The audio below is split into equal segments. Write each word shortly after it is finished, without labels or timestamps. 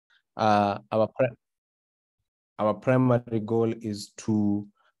Our primary goal is to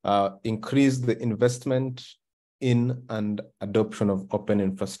increase the investment in and adoption of open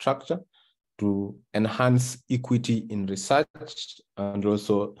infrastructure, to enhance equity in research, and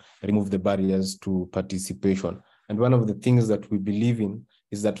also remove the barriers to participation. And one of the things that we believe in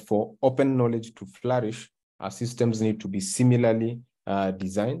is that for open knowledge to flourish, our systems need to be similarly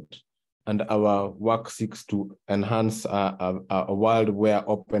designed. And our work seeks to enhance a world where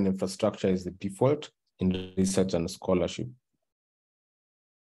open infrastructure is the default in research and scholarship.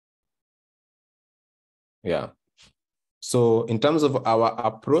 Yeah. So in terms of our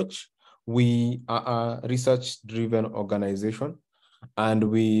approach, we are a research-driven organization, and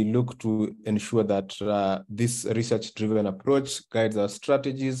we look to ensure that this research-driven approach guides our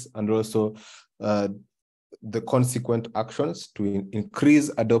strategies and also the consequent actions to increase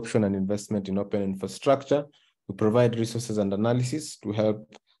adoption and investment in open infrastructure. We provide resources and analysis to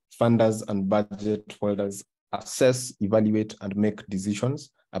help funders and budget holders assess, evaluate, and make decisions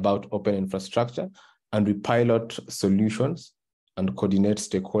about open infrastructure. And we pilot solutions and coordinate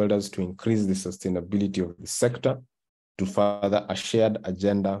stakeholders to increase the sustainability of the sector to further a shared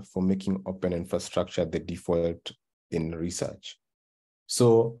agenda for making open infrastructure the default in research.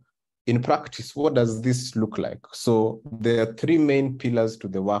 So in practice, what does this look like? So there are three main pillars to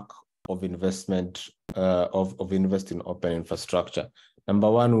the work of investment, of investing in open infrastructure. Number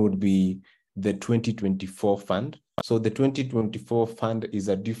one would be the 2024 fund. So the 2024 fund is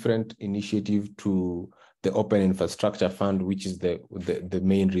a different initiative to the Open Infrastructure Fund, which is the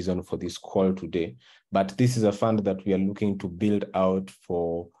main reason for this call today. But this is a fund that we are looking to build out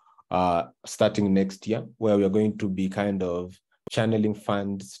for starting next year, where we are going to be kind of channeling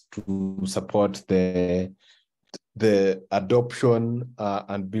funds to support the adoption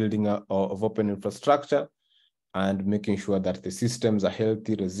and building of open infrastructure, and making sure that the systems are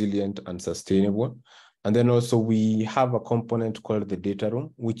healthy, resilient, and sustainable. And then also we have a component called the data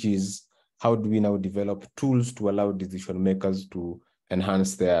room, which is how do we now develop tools to allow decision makers to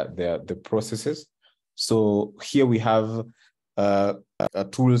enhance the processes. So here we have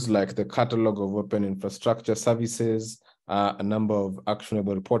tools like the catalog of open infrastructure services, a number of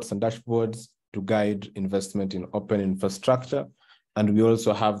actionable reports and dashboards to guide investment in open infrastructure. And we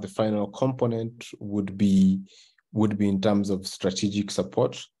also have the final component would be in terms of strategic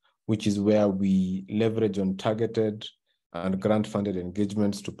support, which is where we leverage on targeted and grant-funded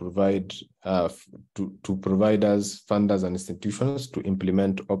engagements to provide to providers, funders, and institutions to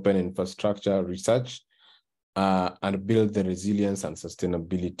implement open infrastructure research and build the resilience and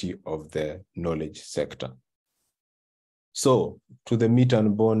sustainability of the knowledge sector. So to the meat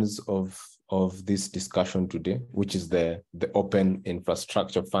and bones of this discussion today, which is the Open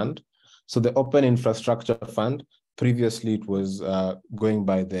Infrastructure Fund. So the Open Infrastructure Fund, previously it was going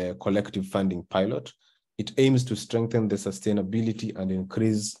by the collective funding pilot. It aims to strengthen the sustainability and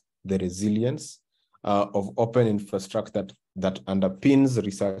increase the resilience of open infrastructure that underpins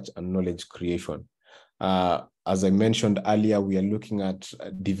research and knowledge creation. As I mentioned earlier, we are looking at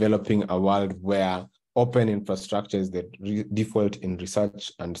developing a world where open infrastructure is the default in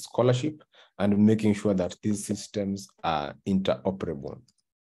research and scholarship, and making sure that these systems are interoperable.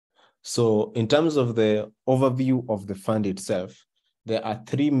 So in terms of the overview of the fund itself, there are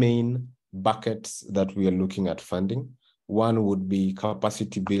three main buckets that we are looking at funding. One would be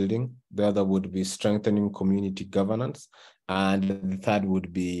capacity building, the other would be strengthening community governance, and the third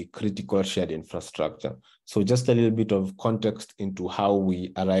would be critical shared infrastructure. So just a little bit of context into how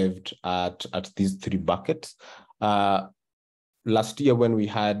we arrived at these three buckets. Last year, when we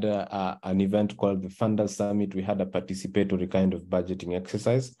had an event called the Funders Summit, we had a participatory kind of budgeting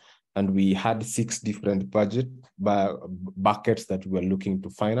exercise, and we had 6 different budget buckets that we were looking to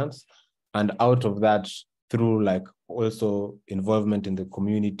finance. And out of that, through like also involvement in the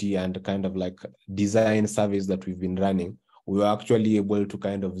community and kind of like design surveys that we've been running, we were actually able to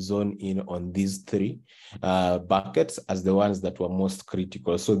kind of zone in on these 3 buckets as the ones that were most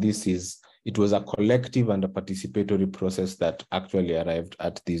critical. So it was a collective and a participatory process that actually arrived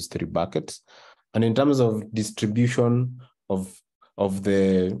at these 3 buckets. And in terms of distribution of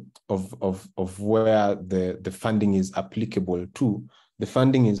where the funding is applicable to, the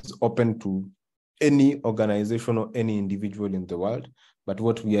funding is open to any organization or any individual in the world. But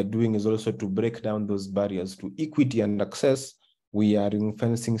what we are doing is also to break down those barriers to equity and access. We are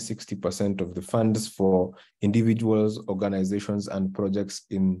ring-fencing 60% of the funds for individuals, organizations, and projects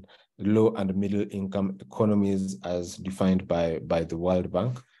in low and middle income economies as defined by the World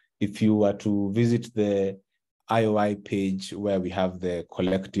Bank. If you were to visit the IOI page where we have the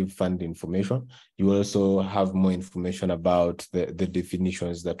collective fund information. You also have more information about the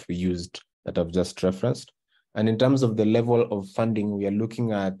definitions that we used that I've just referenced. And in terms of the level of funding, we are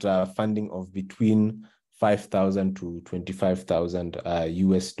looking at funding of between 5,000 to 25,000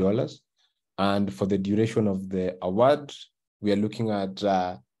 US dollars. And for the duration of the award, we are looking at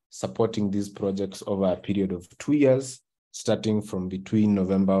supporting these projects over a period of 2 years, starting from between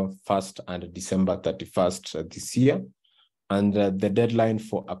November 1st and December 31st this year. And the deadline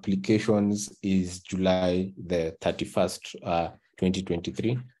for applications is July the 31st,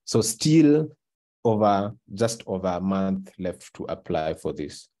 2023. So still just over a month left to apply for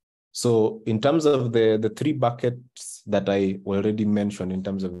this. So in terms of the three buckets that I already mentioned in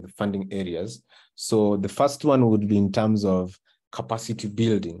terms of the funding areas, so the first one would be in terms of capacity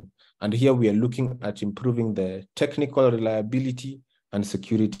building. And here we are looking at improving the technical reliability and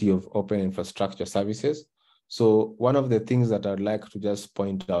security of open infrastructure services. So one of the things that I'd like to just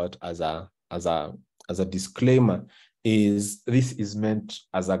point out as a disclaimer is this is meant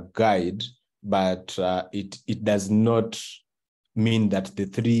as a guide, but it does not mean that the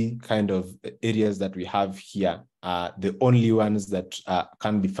three kind of areas that we have here are the only ones that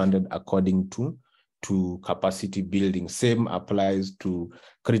can be funded according to capacity building. Same applies to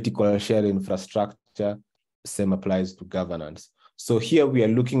critical shared infrastructure, same applies to governance. So here we are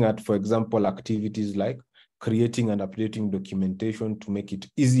looking at, for example, activities like creating and updating documentation to make it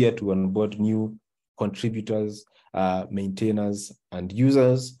easier to onboard new contributors, maintainers, and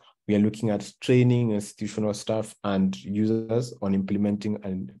users. We are looking at training institutional staff and users on implementing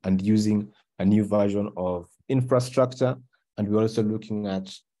and using a new version of infrastructure. And we're also looking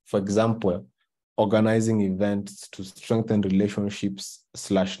at, for example, organizing events to strengthen relationships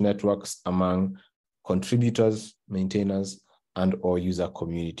 / networks among contributors, maintainers, and or user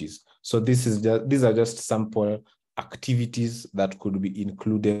communities. So these are just sample activities that could be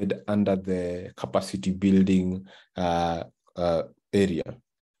included under the capacity building area.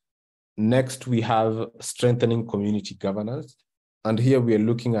 Next, we have strengthening community governance. And here we are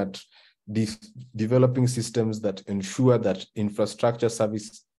looking at developing systems that ensure that infrastructure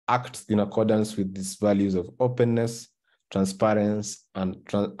service acts in accordance with these values of openness, transparency, and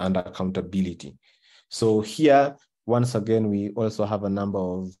accountability. So here, once again, we also have a number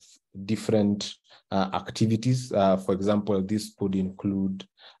of different activities. For example, this could include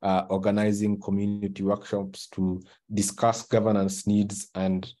organizing community workshops to discuss governance needs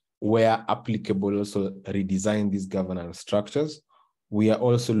and, where applicable, also redesign these governance structures. We are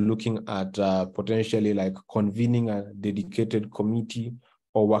also looking at potentially like convening a dedicated committee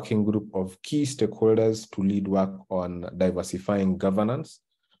or working group of key stakeholders to lead work on diversifying governance,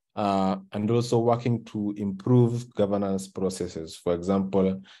 and also working to improve governance processes. For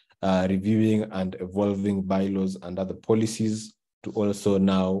example, reviewing and evolving bylaws and other policies to also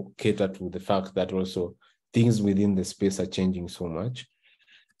now cater to the fact that also things within the space are changing so much.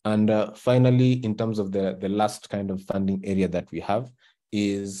 And finally, in terms of the last kind of funding area that we have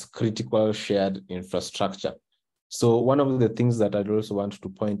is critical shared infrastructure. So one of the things that I'd also want to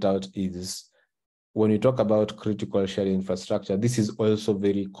point out is when we talk about critical shared infrastructure, this is also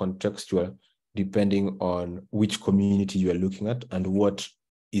very contextual depending on which community you are looking at and what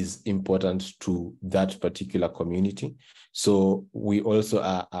is important to that particular community. So we also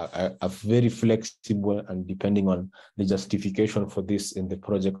are very flexible, and depending on the justification for this in the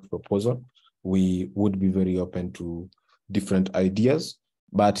project proposal, we would be very open to different ideas.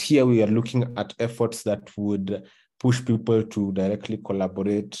 But here we are looking at efforts that would push people to directly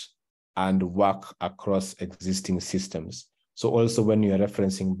collaborate and work across existing systems. So also when you're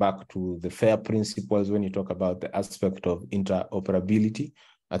referencing back to the FAIR principles, when you talk about the aspect of interoperability,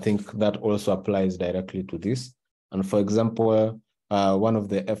 I think that also applies directly to this. And for example, one of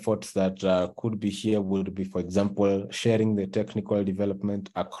the efforts that could be here would be, for example, sharing the technical development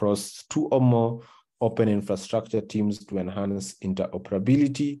across 2 or more open infrastructure teams to enhance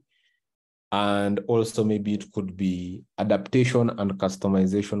interoperability. And also maybe it could be adaptation and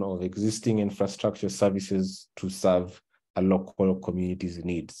customization of existing infrastructure services to serve a local community's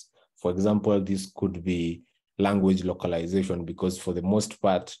needs. For example, this could be language localization, because for the most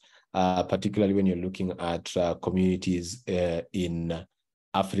part, particularly when you're looking at communities in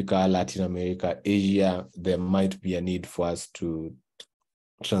Africa, Latin America, Asia, there might be a need for us to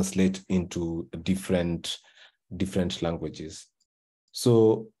translate into different languages.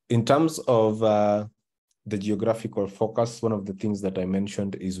 So in terms of the geographical focus, one of the things that I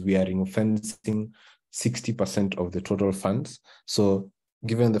mentioned is we are ring-fencing 60% of the total funds. So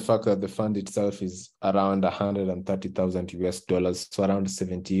given the fact that the fund itself is around $130,000 US, so around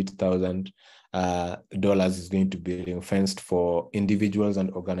 78,000 dollars is going to be ring-fenced for individuals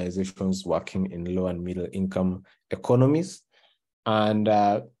and organizations working in low and middle income economies. And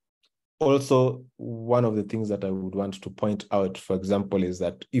also, one of the things that I would want to point out, for example, is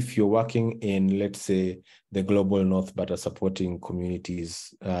that if you're working in, let's say, the global north, but are supporting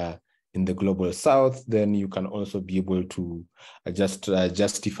communities in the global south, then you can also be able to just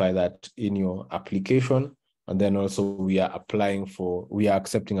justify that in your application. And then also we are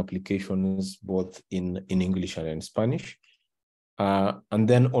accepting applications both in English and in Spanish. And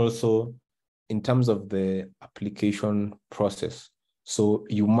then also in terms of the application process, so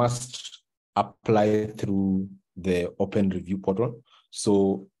you must apply through the Open Review portal.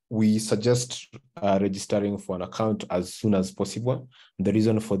 So we suggest registering for an account as soon as possible. The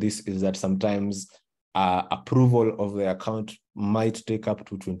reason for this is that sometimes approval of the account might take up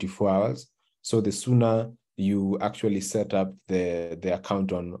to 24 hours. So the sooner you actually set up the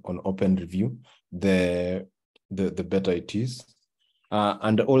account on Open Review, the better it is.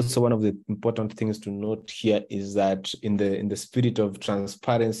 And also one of the important things to note here is that in the spirit of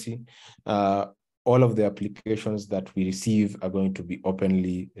transparency, all of the applications that we receive are going to be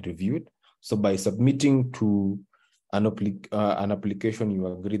openly reviewed. So by submitting to an application, you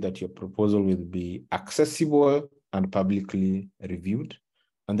agree that your proposal will be accessible and publicly reviewed.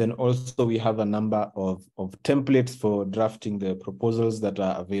 And then also we have a number of templates for drafting the proposals that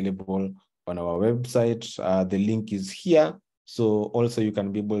are available on our website. The link is here. So also you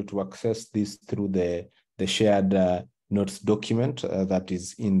can be able to access this through the shared notes document that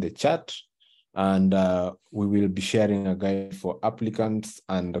is in the chat. And we will be sharing a guide for applicants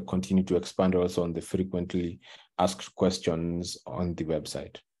and continue to expand also on the frequently asked questions on the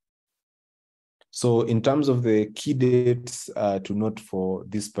website. So in terms of the key dates to note for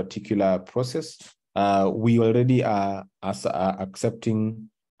this particular process, we already are accepting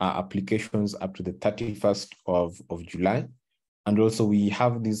applications up to the 31st of July. And also we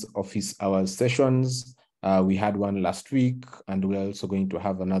have these office hours sessions. We had one last week, and we're also going to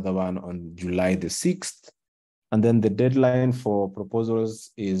have another one on July the 6th. And then the deadline for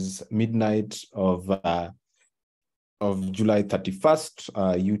proposals is midnight of July 31st,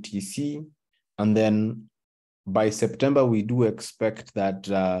 UTC. And then by September, we do expect that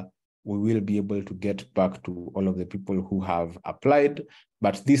we will be able to get back to all of the people who have applied,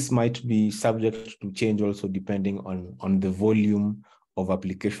 but this might be subject to change also depending on the volume of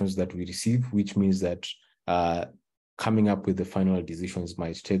applications that we receive, which means that coming up with the final decisions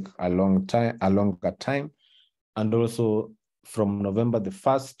might take a longer time. And also from November the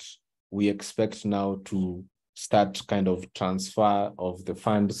 1st, we expect now to start kind of transfer of the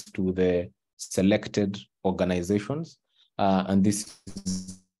funds to the selected organizations. And this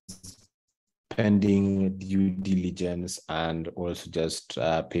is pending due diligence and also just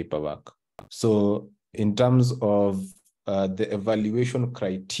paperwork. So in terms of the evaluation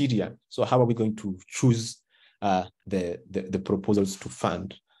criteria, so how are we going to choose the proposals to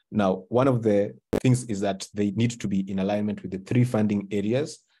fund? Now, one of the things is that they need to be in alignment with the 3 funding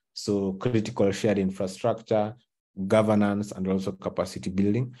areas. So critical shared infrastructure, governance, and also capacity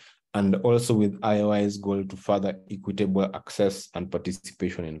building, and also with IOI's goal to further equitable access and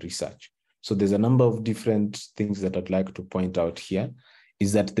participation in research. So there's a number of different things that I'd like to point out here,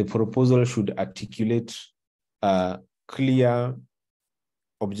 is that the proposal should articulate clear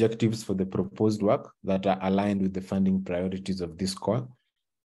objectives for the proposed work that are aligned with the funding priorities of this core.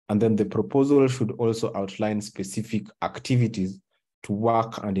 And then the proposal should also outline specific activities to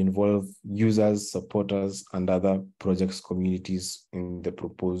work and involve users, supporters, and other projects communities in the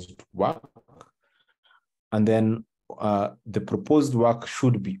proposed work. And then the proposed work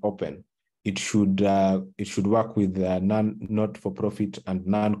should be open. It should work with not-for-profit and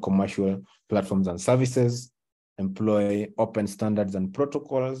non-commercial platforms and services, employ open standards and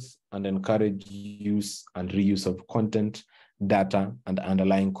protocols, and encourage use and reuse of content, data, and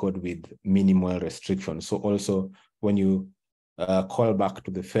underlying code with minimal restrictions. So also when you call back to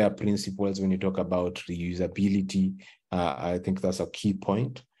the FAIR principles, when you talk about reusability, I think that's a key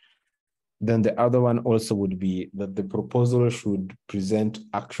point. Then the other one also would be that the proposal should present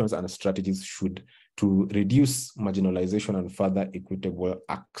actions and strategies to reduce marginalization and further equitable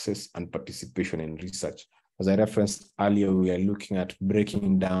access and participation in research. As I referenced earlier, we are looking at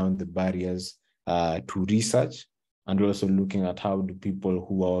breaking down the barriers to research, and we're also looking at how do people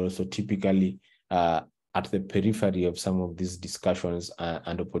who are also typically at the periphery of some of these discussions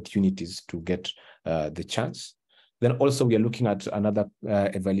and opportunities to get the chance. Then also we are looking at another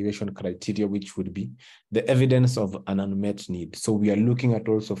evaluation criteria, which would be the evidence of an unmet need. So we are looking at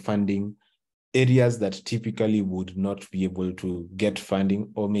also funding areas that typically would not be able to get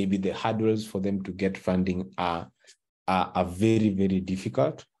funding, or maybe the hurdles for them to get funding are very, very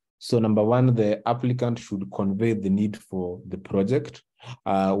difficult. So number one, the applicant should convey the need for the project.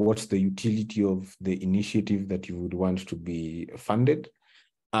 What's the utility of the initiative that you would want to be funded?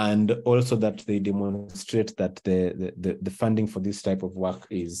 And also that they demonstrate that the funding for this type of work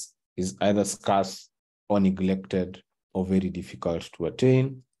is either scarce or neglected or very difficult to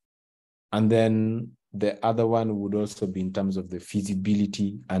attain. And then the other one would also be in terms of the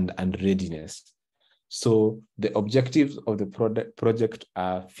feasibility and readiness. So the objectives of the project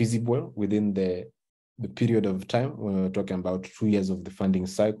are feasible within the period of time when we're talking about 2 years of the funding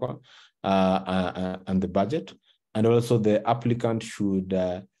cycle and the budget. And also the applicant should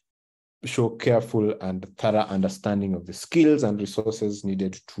show careful and thorough understanding of the skills and resources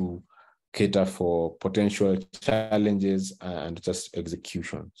needed to cater for potential challenges and just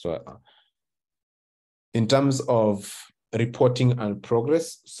execution. So in terms of reporting and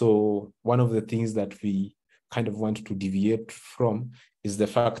progress, so one of the things that we kind of want to deviate from is the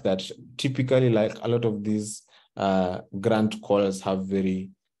fact that typically, like a lot of these grant calls have very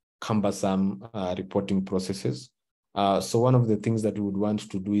cumbersome reporting processes. So one of the things that we would want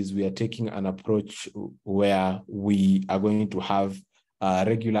to do is we are taking an approach where we are going to have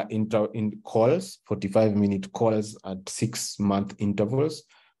regular calls, 45-minute calls at 6-month intervals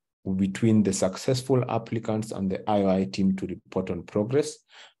between the successful applicants and the IOI team to report on progress.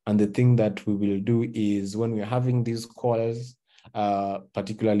 And the thing that we will do is when we're having these calls,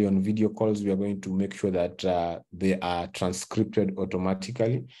 particularly on video calls, we are going to make sure that they are transcribed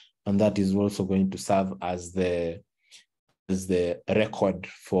automatically. And that is also going to serve as the record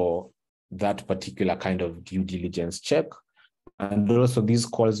for that particular kind of due diligence check. And also these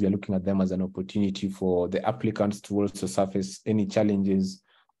calls, we are looking at them as an opportunity for the applicants to also surface any challenges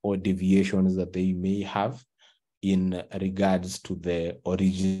or deviations that they may have in regards to the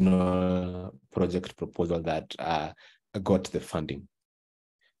original project proposal that got the funding.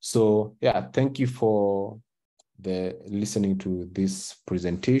 So yeah, thank you for listening to this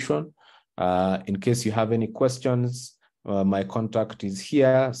presentation. In case you have any questions, my contact is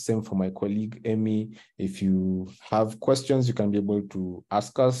here, same for my colleague, Amy. If you have questions, you can be able to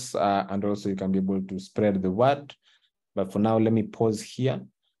ask us, and also you can be able to spread the word. But for now, let me pause here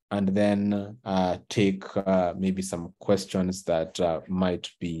and then take maybe some questions that might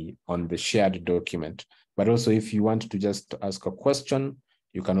be on the shared document. But also, if you want to just ask a question,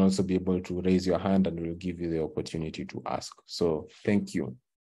 you can also be able to raise your hand and we'll give you the opportunity to ask. So thank you.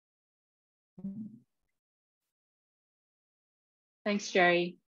 Thanks,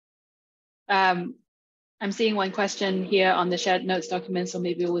 Jerry. I'm seeing one question here on the shared notes document, so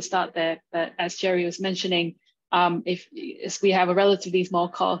maybe we'll start there. But as Jerry was mentioning, if we have a relatively small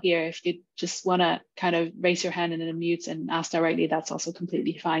call here, if you just want to kind of raise your hand and unmute and ask directly, that's also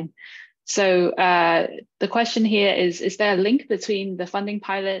completely fine. So the question here is there a link between the funding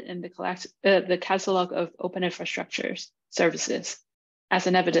pilot and the catalog of open infrastructure services as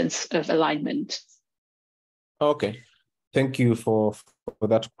an evidence of alignment? Okay, thank you for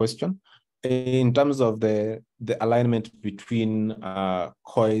that question. In terms of the alignment between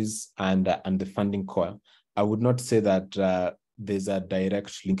COIS and the funding call, I would not say that there's a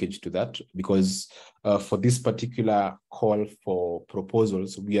direct linkage to that, because for this particular call for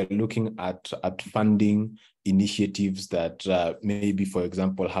proposals, we are looking at funding initiatives that maybe, for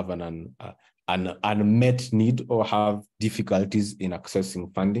example, have an unmet need or have difficulties in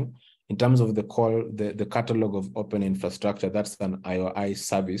accessing funding. In terms of the call, the catalog of open infrastructure, that's an IOI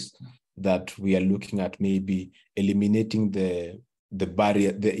service that we are looking at maybe eliminating the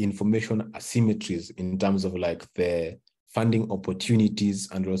barrier, the information asymmetries in terms of like the funding opportunities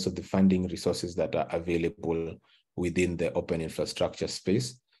and also the funding resources that are available within the open infrastructure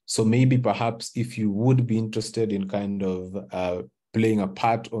space. So maybe perhaps if you would be interested in kind of playing a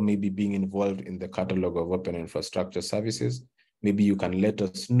part or maybe being involved in the catalog of open infrastructure services, maybe you can let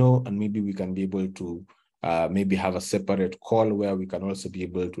us know, and maybe we can be able to maybe have a separate call where we can also be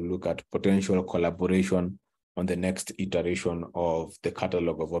able to look at potential collaboration on the next iteration of the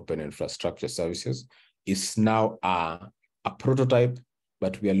catalog of open infrastructure services. It's now a prototype,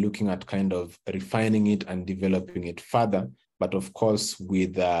 but we are looking at kind of refining it and developing it further, but of course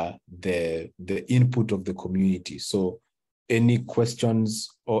with the input of the community. So any questions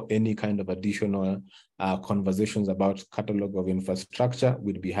or any kind of additional conversations about catalog of infrastructure,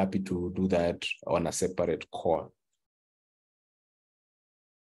 we'd be happy to do that on a separate call.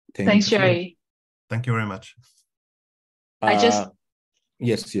 Thanks, Jerry. Thank you very much.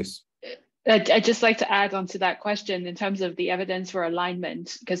 Yes. I'd just like to add on to that question in terms of the evidence for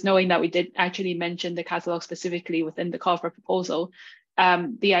alignment, because knowing that we did actually mention the catalog specifically within the call for proposal,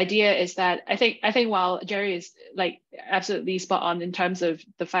 the idea is that I think while Jerry is like absolutely spot on in terms of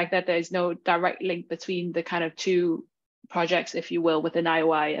the fact that there is no direct link between the kind of two projects, if you will, within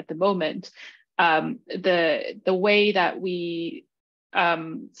IOI at the moment, the way that we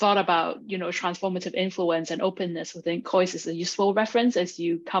thought about, you know, transformative influence and openness within COIS is a useful reference as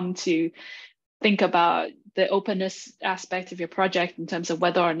you come to think about the openness aspect of your project in terms of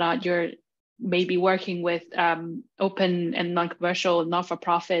whether or not you're maybe working with open and non-commercial,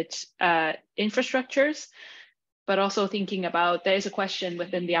 not-for-profit infrastructures, but also thinking about, there is a question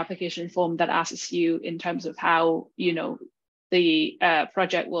within the application form that asks you in terms of how, you know, the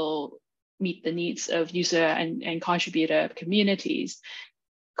project will meet the needs of user and contributor communities.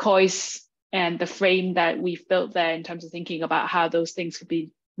 COIS and the frame that we've built there in terms of thinking about how those things could be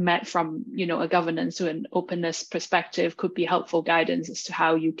met from, you know, a governance to an openness perspective could be helpful guidance as to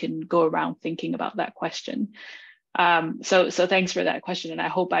how you can go around thinking about that question. So thanks for that question. And I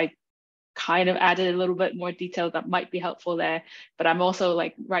hope I kind of added a little bit more detail that might be helpful there, but I'm also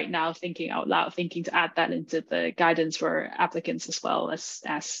like right now thinking out loud, thinking to add that into the guidance for applicants as well as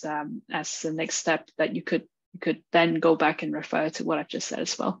the next step that you could then go back and refer to what I've just said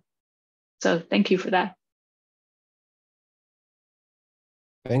as well. So thank you for that.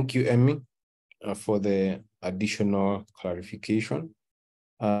 Thank you, Emmy, for the additional clarification.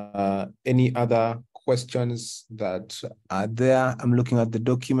 Any other questions that are there? I'm looking at the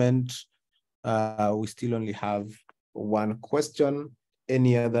document. We still only have one question.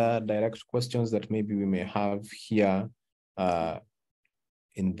 Any other direct questions that maybe we may have here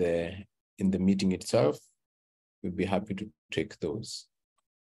in the meeting itself? We'd be happy to take those.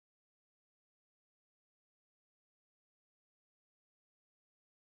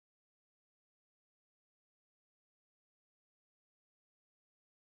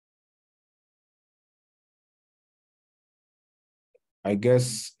 I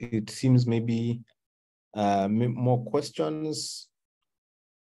guess it seems maybe more questions.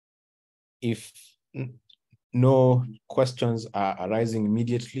 If no questions are arising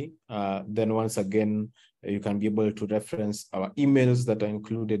immediately, then once again, you can be able to reference our emails that are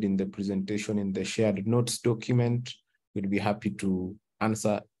included in the presentation in the shared notes document. We'd be happy to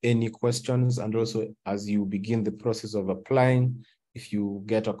answer any questions. And also, as you begin the process of applying, if you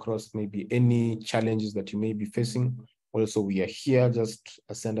get across maybe any challenges that you may be facing, also we are here, just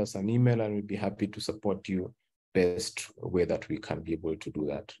send us an email and we'll be happy to support you best way that we can be able to do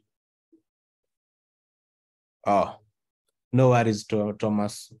that. Oh, no worries,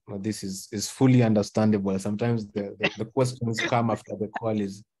 Thomas. This is fully understandable. Sometimes the questions come after the call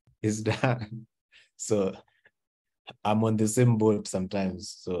is done. So I'm on the same boat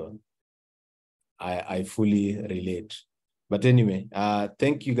sometimes. So I fully relate. But anyway,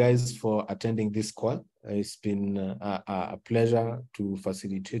 thank you guys for attending this call. It's been a pleasure to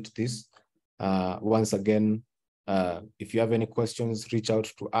facilitate this. Once again, if you have any questions, reach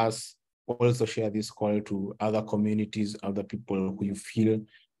out to us. Also share this call to other communities, other people who you feel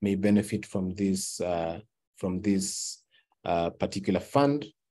may benefit from this particular fund.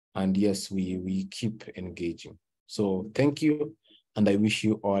 And yes, we keep engaging. So thank you, and I wish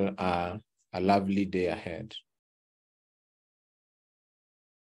you all a lovely day ahead.